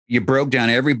you broke down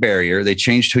every barrier. They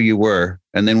changed who you were.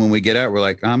 And then when we get out, we're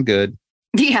like, I'm good.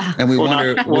 Yeah. And we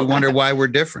wonder why we're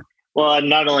different. Well, and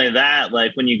not only that,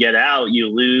 like when you get out, you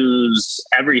lose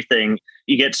everything.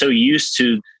 You get so used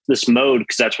to this mode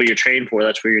because that's what you're trained for.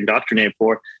 That's what you're indoctrinated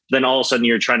for. Then all of a sudden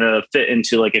you're trying to fit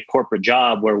into like a corporate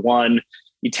job where one,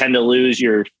 you tend to lose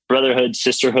your brotherhood,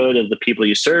 sisterhood of the people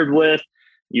you served with.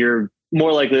 You're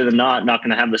more likely than not going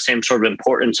to have the same sort of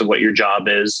importance of what your job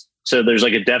is. So there's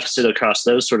like a deficit across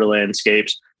those sort of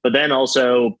landscapes. But then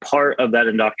also part of that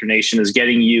indoctrination is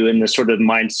getting you in this sort of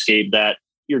mindscape that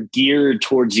you're geared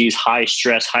towards these high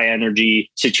stress, high energy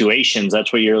situations.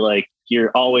 That's where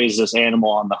you're always this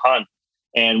animal on the hunt.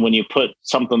 And when you put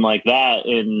something like that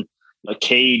in a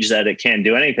cage that it can't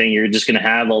do anything, you're just going to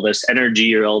have all this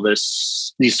energy or all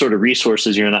these sort of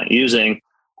resources you're not using.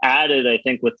 Added, I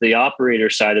think, with the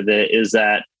operator side of it is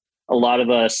that a lot of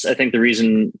us, I think the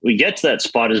reason we get to that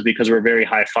spot is because we're very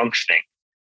high functioning.